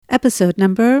episode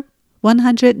number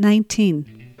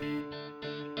 119.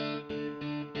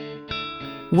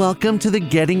 Welcome to the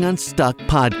Getting Unstuck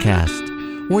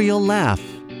podcast, where you'll laugh,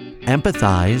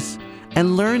 empathize,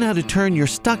 and learn how to turn your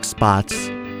stuck spots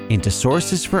into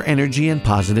sources for energy and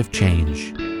positive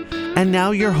change. And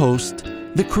now your host,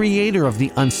 the creator of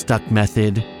the Unstuck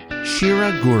Method,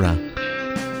 Shira Gura.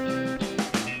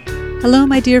 Hello,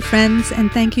 my dear friends,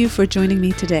 and thank you for joining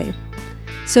me today.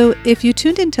 So if you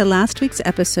tuned into last week's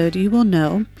episode, you will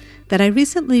know that I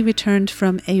recently returned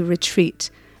from a retreat.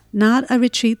 Not a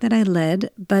retreat that I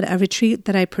led, but a retreat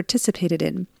that I participated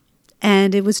in.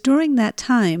 And it was during that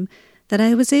time that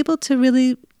I was able to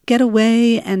really get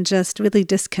away and just really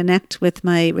disconnect with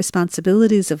my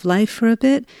responsibilities of life for a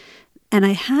bit. And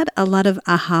I had a lot of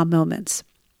aha moments.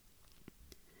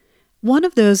 One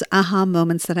of those aha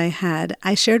moments that I had,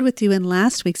 I shared with you in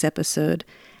last week's episode.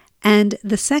 And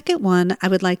the second one I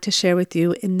would like to share with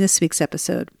you in this week's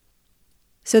episode.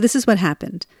 So this is what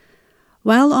happened.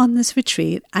 While on this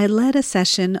retreat, I led a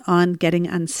session on getting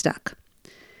unstuck.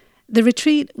 The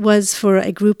retreat was for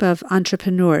a group of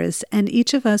entrepreneurs, and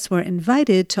each of us were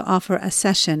invited to offer a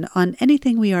session on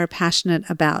anything we are passionate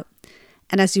about.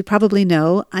 And as you probably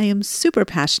know, I am super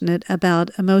passionate about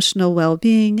emotional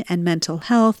well-being and mental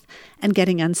health and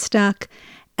getting unstuck.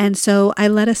 And so I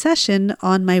led a session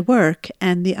on my work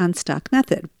and the Unstuck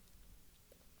Method.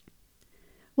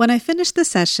 When I finished the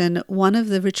session, one of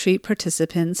the retreat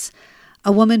participants,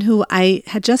 a woman who I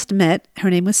had just met, her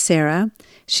name was Sarah.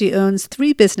 She owns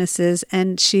 3 businesses,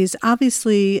 and she's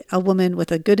obviously a woman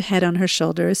with a good head on her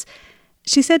shoulders.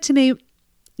 She said to me,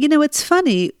 "You know, it's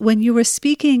funny, when you were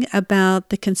speaking about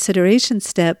the consideration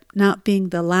step not being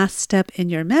the last step in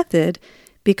your method,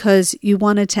 because you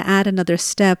wanted to add another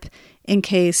step in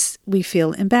case we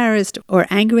feel embarrassed or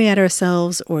angry at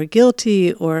ourselves or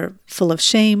guilty or full of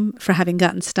shame for having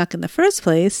gotten stuck in the first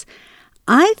place,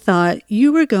 I thought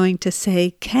you were going to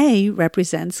say K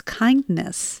represents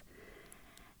kindness."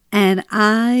 And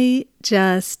I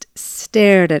just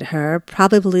stared at her,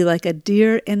 probably like a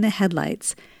deer in the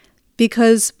headlights,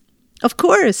 because, of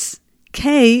course,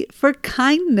 K for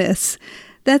kindness.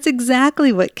 That's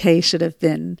exactly what K should have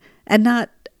been, and not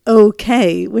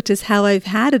okay, which is how I've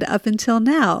had it up until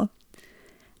now.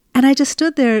 And I just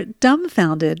stood there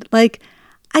dumbfounded, like,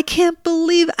 I can't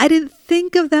believe I didn't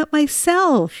think of that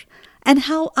myself. And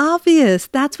how obvious.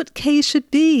 That's what K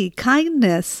should be,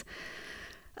 kindness.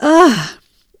 Ugh.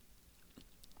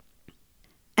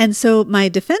 And so my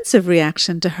defensive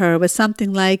reaction to her was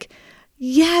something like,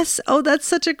 yes, oh, that's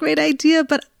such a great idea,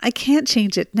 but I can't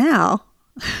change it now.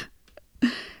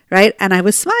 Right? And I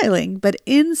was smiling, but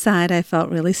inside I felt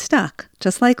really stuck,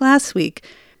 just like last week,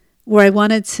 where I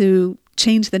wanted to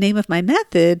change the name of my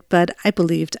method, but I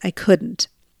believed I couldn't.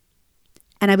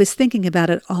 And I was thinking about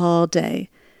it all day.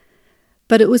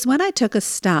 But it was when I took a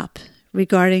stop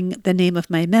regarding the name of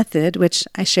my method, which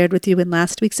I shared with you in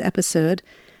last week's episode,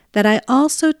 that I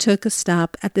also took a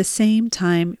stop at the same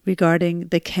time regarding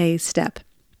the K step.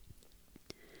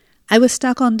 I was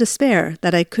stuck on despair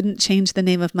that I couldn't change the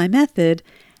name of my method,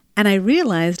 and I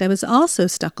realized I was also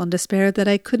stuck on despair that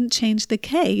I couldn't change the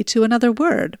K to another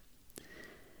word.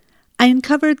 I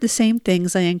uncovered the same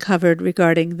things I uncovered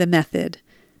regarding the method,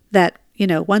 that,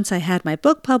 once I had my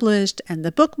book published and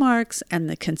the bookmarks and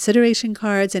the consideration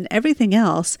cards and everything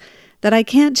else, that I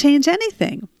can't change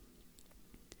anything.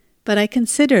 But I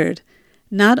considered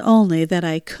not only that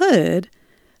I could,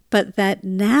 but that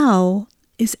now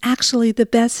is actually the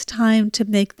best time to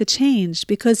make the change,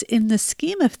 because in the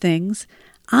scheme of things,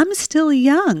 I'm still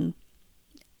young.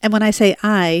 And when I say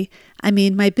I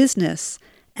mean my business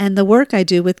and the work I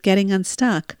do with getting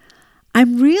unstuck.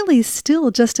 I'm really still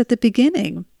just at the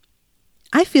beginning.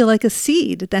 I feel like a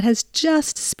seed that has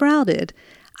just sprouted.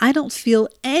 I don't feel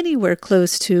anywhere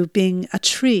close to being a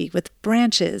tree with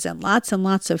branches and lots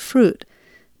of fruit.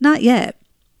 Not yet.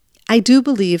 I do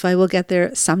believe I will get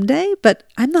there someday, but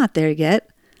I'm not there yet.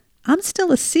 I'm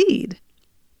still a seed.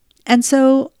 And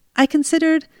so I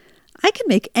considered I can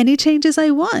make any changes I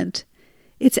want.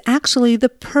 It's actually the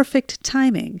perfect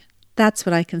timing. That's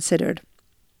what I considered.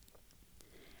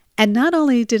 And not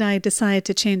only did I decide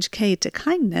to change K to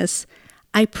kindness,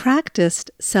 I practiced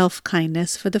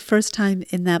self-kindness for the first time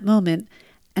in that moment,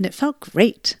 and it felt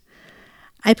great.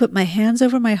 I put my hands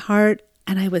over my heart,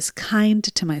 and I was kind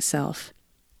to myself.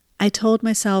 I told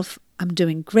myself I'm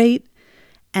doing great,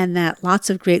 and that lots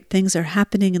of great things are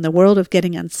happening in the world of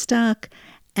getting unstuck,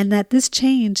 and that this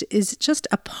change is just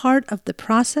a part of the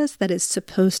process that is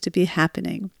supposed to be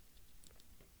happening.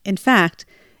 In fact,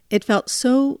 it felt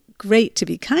so great to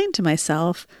be kind to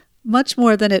myself, much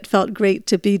more than it felt great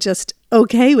to be just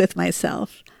okay with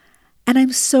myself. And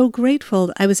I'm so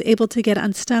grateful I was able to get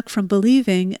unstuck from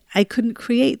believing I couldn't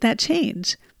create that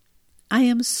change. I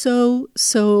am so,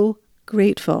 so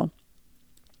grateful.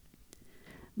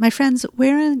 My friends,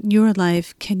 where in your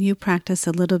life can you practice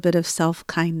a little bit of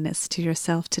self-kindness to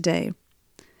yourself today?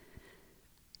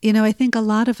 I think a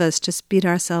lot of us just beat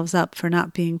ourselves up for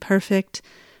not being perfect,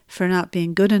 for not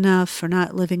being good enough, for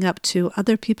not living up to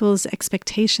other people's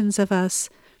expectations of us.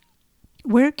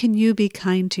 Where can you be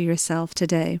kind to yourself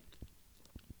today?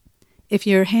 If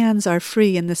your hands are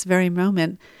free in this very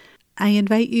moment, I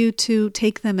invite you to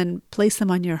take them and place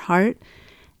them on your heart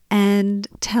and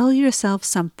tell yourself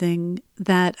something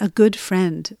that a good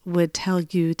friend would tell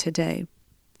you today.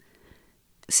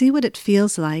 See what it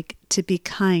feels like to be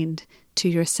kind to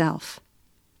yourself.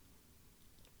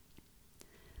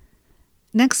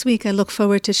 Next week, I look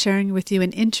forward to sharing with you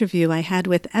an interview I had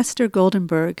with Esther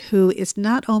Goldenberg, who is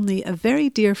not only a very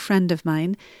dear friend of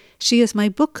mine, she is my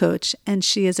book coach, and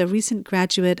she is a recent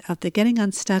graduate of the Getting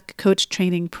Unstuck Coach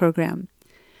Training Program.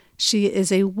 She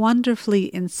is a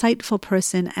wonderfully insightful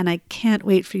person, and I can't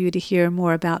wait for you to hear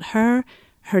more about her,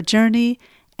 her journey,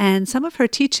 and some of her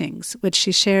teachings, which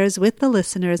she shares with the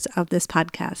listeners of this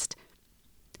podcast.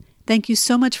 Thank you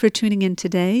so much for tuning in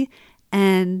today,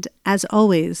 and as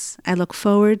always, I look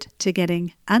forward to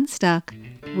getting unstuck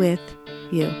with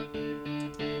you.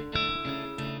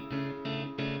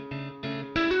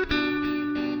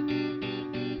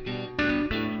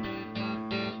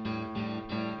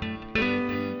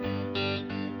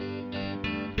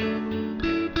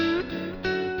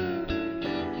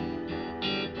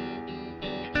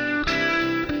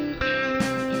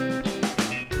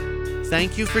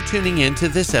 Thank you for tuning in to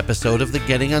this episode of the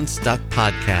Getting Unstuck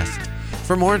podcast.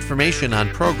 For more information on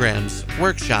programs,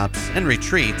 workshops, and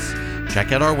retreats,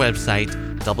 check out our website,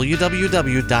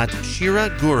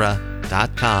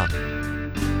 www.shiragura.com.